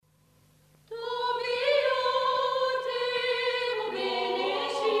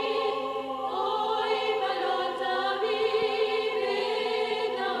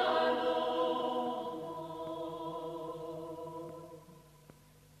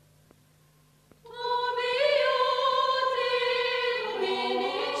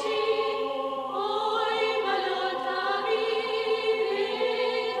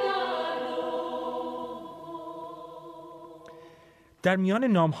در میان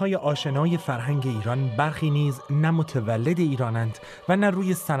نام‌های آشنای فرهنگ ایران برخی نیز نه متولد ایرانند و نه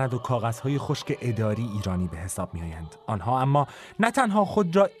روی سند و کاغذهای خشک اداری ایرانی به حساب می‌آیند. آنها اما نه تنها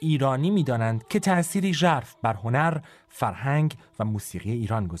خود را ایرانی می‌دانند که تأثیری ژرف بر هنر، فرهنگ و موسیقی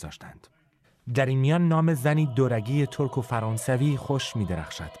ایران گذاشتند. در این میان نام زنی دورگی ترک و فرانسوی خوش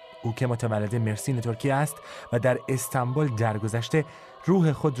می‌درخشد. او که متولد مرسین ترکیه است و در استانبول درگذشته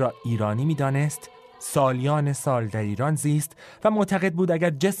روح خود را ایرانی می‌دانست، سالیان سال در ایران زیست و معتقد بود اگر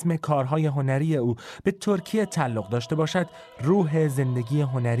جسم کارهای هنری او به ترکیه تعلق داشته باشد، روح زندگی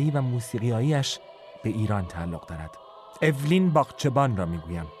هنری و موسیقیایش به ایران تعلق دارد. اولین باغچبان را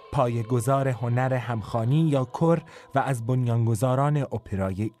میگویم، پایه‌گذار هنر همخوانی یا کر و از بنیانگذاران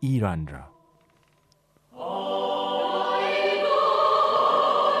اپرای ایران را.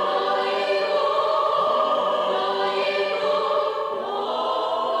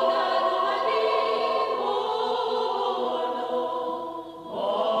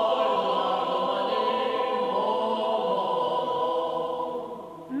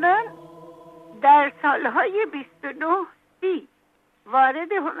 در سالهای 29-30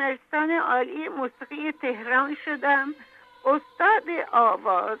 وارد هنرستان عالی موسیقی تهران شدم. استاد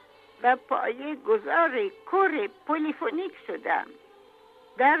آواز و پایه‌گذار کور پلیفونیک شدم.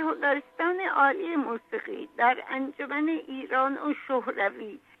 در هنرستان عالی موسیقی، در انجمن ایران و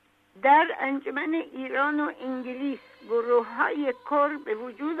شهروی، در انجمن ایران و انگلیس گروه‌های کور به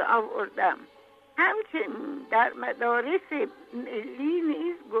وجود آوردم. همچنین در مدارس ملی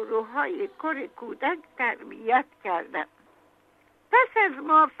نیز گروه‌های کور کودک تربیت کردم. پس از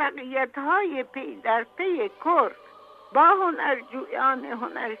موفقیت‌های پی در پی کور با هنرجویان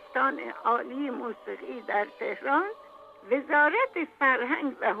هنرستان عالی موسیقی در تهران، وزارت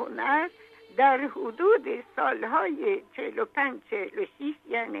فرهنگ و هنر در حدود سالهای 45-46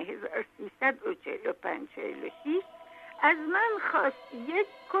 یعنی 1345-46 از من خواست یک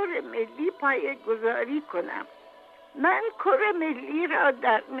کور ملی پایه‌گذاری کنم. من کور ملی را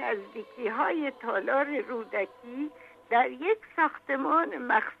در نزدیکی‌های تالار رودکی در یک ساختمان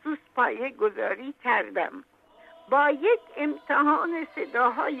مخصوص پایه‌گذاری کردم. با یک امتحان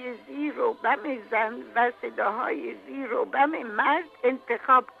صداهای زیر و بم زن و صداهای زیر و بم مرد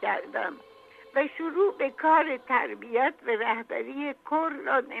انتخاب کردم و شروع به کار تربیت و رهبری کور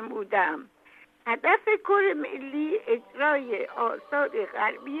را نمودم. هدف کور ملی اجرای آثار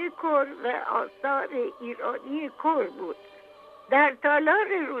غربی کور و آثار ایرانی کور بود. در تالار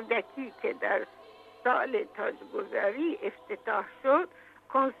رودکی که در سال تاجگذاری افتتاح شد،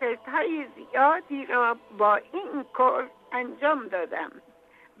 کنسرت‌های زیادی را با این کور انجام دادم.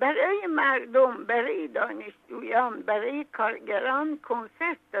 برای مردم، برای دانشجویان، برای کارگران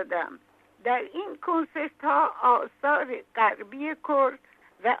کنسرت دادم. در این کنسرت‌ها آثار غربی کور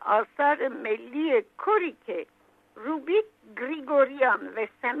و آثار ملی کوری که روبیک گریگوریان و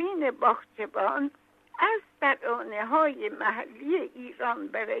سمین باغچبان از ترانه‌های محلی ایران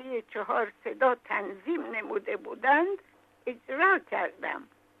برای 4 صدا تنظیم نموده بودند اجرا کردم.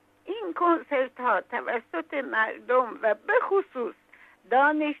 این کنسرت‌ها توسط مردم و به خصوص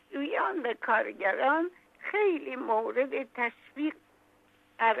دانشجویان و کارگران خیلی مورد تشویق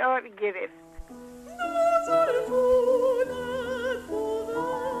قرار گرفت.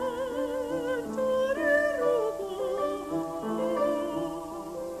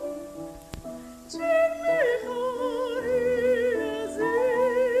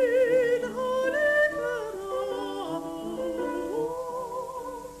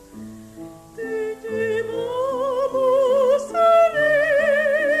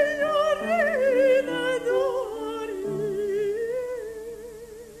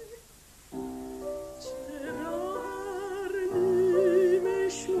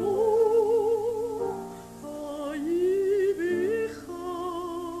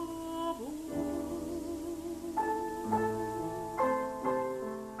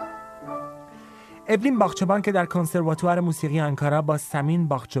 اولین باغچبان که در کنسرواتوار موسیقی آنکارا با سمین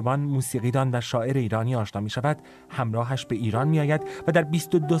باغچبان موسیقیدان و شاعر ایرانی آشنا می شود، همراهش به ایران می آید و در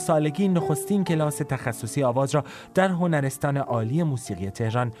 22 سالگی نخستین کلاس تخصصی آواز را در هنرستان عالی موسیقی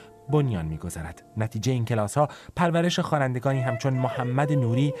تهران بنیان می گذارد. نتیجه این کلاس ها پرورش خوانندگانی همچون محمد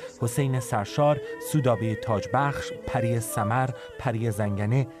نوری، حسین سرشار، سودابه تاجبخش، پری سمر، پری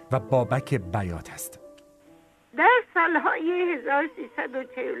زنگنه و بابک بیات است. در سالهای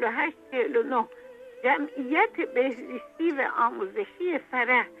 1348-49 جمعیت بهزیستی و آموزشی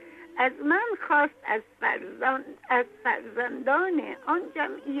فرح از من خواست از فرزندان آن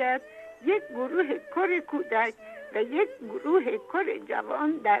جمعیت یک گروه کور کودک و یک گروه کور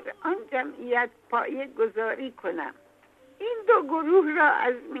جوان در آن جمعیت پایه گذاری کنم. این دو گروه را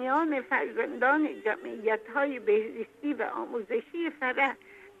از میان فرزندان جمعیت‌های بهزیستی و آموزشی فرح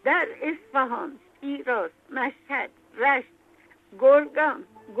در اصفهان، شیراز، مشهد، رشت، گرگان،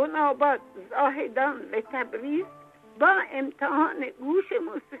 گناباد، زاهدان و تبریز با امتحان گوش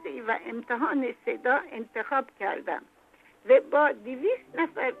موسیقی و امتحان صدا انتخاب کردم و با 200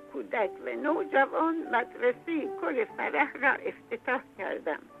 نفر کودک و نوجوان مدرسه کل فرح را افتتاح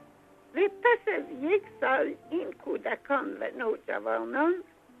کردم و پس از 1 سال این کودکان و نوجوانان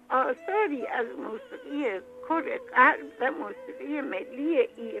آثاری از موسیقی کر غرب و موسیقی ملی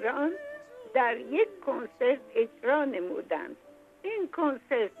ایران در یک کنسرت اجرا نمودند. این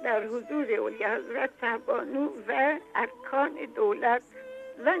کنسرت در حضور اولیاءحضرت شهبانو و ارکان دولت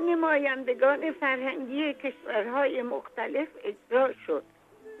و نمایندگان فرهنگی کشورهای مختلف اجرا شد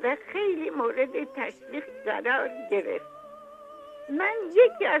و خیلی مورد تشویق قرار گرفت. من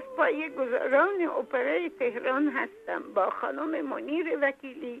یکی از پایه‌گذاران اپرای تهران هستم با خانم منیر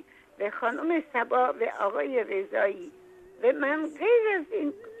وکیلی و خانم صبا و آقای رضایی و من غیر از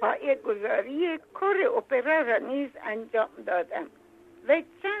این پایه‌گذاری کور اپرا را نیز انجام دادم و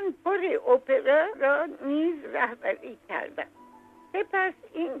چند کور اپرا را نیز رهبری کردم. سپس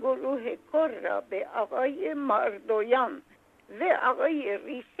این گروه کور را به آقای ماردویان و آقای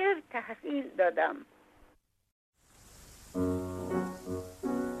ریشر تحویل دادم.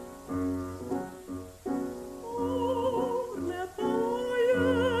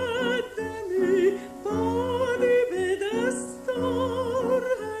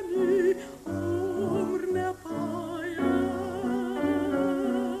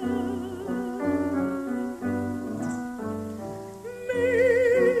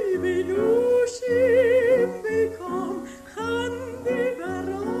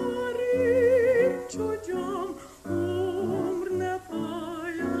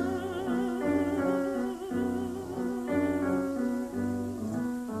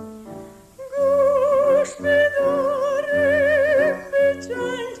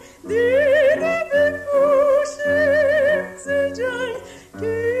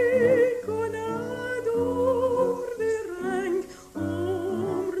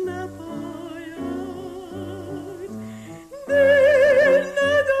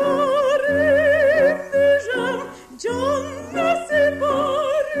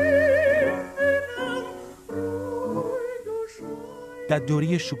 در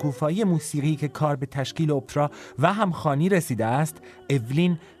دوره شکوفایی موسیقی که کار به تشکیل اپرا و همخوانی رسیده است،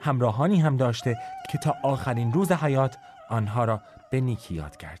 اولین همراهانی هم داشته که تا آخرین روز حیات آنها را به نیکی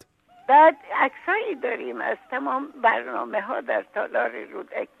یاد کرد. بعد عکسایی داریم از تمام برنامه‌ها در تالار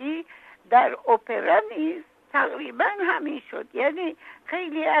رودکی. در اپرا نیز تقریبا همین شد، یعنی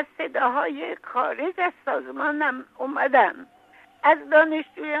خیلی از صداهای خارج از سازمان هم اومدن، از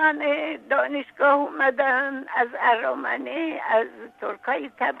دانشجویان دانشگاه اومدن، از ارامنه، از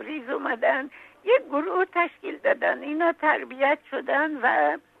ترکای تبریز اومدن، یک گروه تشکیل دادن. اینا تربیت شدن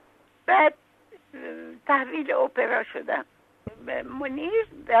و بعد تحویل اپرا شدن. منیر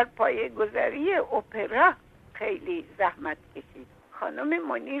در پایه‌گذاری اپرا خیلی زحمت کشید، خانم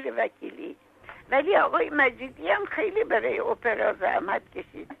منیر وکیلی. ولی آقای مجیدی هم خیلی برای اپرا زحمت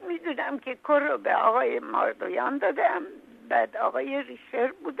کشید. میدونم که کر رو به آقای ماردویان دادم، بعد آقای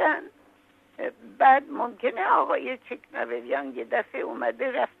ریشر بودن، بعد ممکنه آقای چکناوریان یه دفعه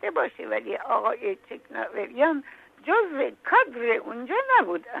اومده رفته باشه، ولی آقای چکناوریان جزو کادر اونجا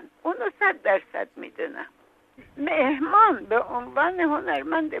نبودن. اونو 100% میدونم. مهمان به عنوان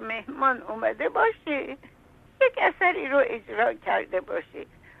هنرمند مهمان اومده باشه، یک اثری رو اجرا کرده باشه.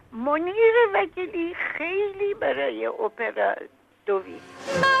 منیر وکیلی خیلی برای اپرا دوید.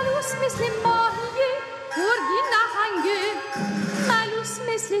 ملوس مثل ماهیه، گرگی نهنگه، ملوس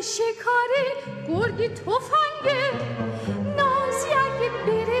مثل شکاره، گرگی تفنگه. نازی اگه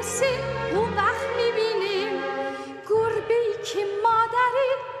برسه اون وقت میبینه گربه‌ای که مادره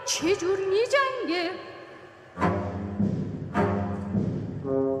چجور میجنگه.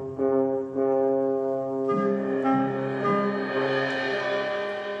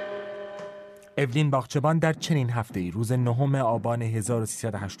 اولین باغچبان در چنین هفته‌ای روز 9 آبان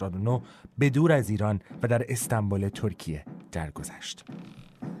 1389 به دور از ایران و در استانبول ترکیه درگذشت.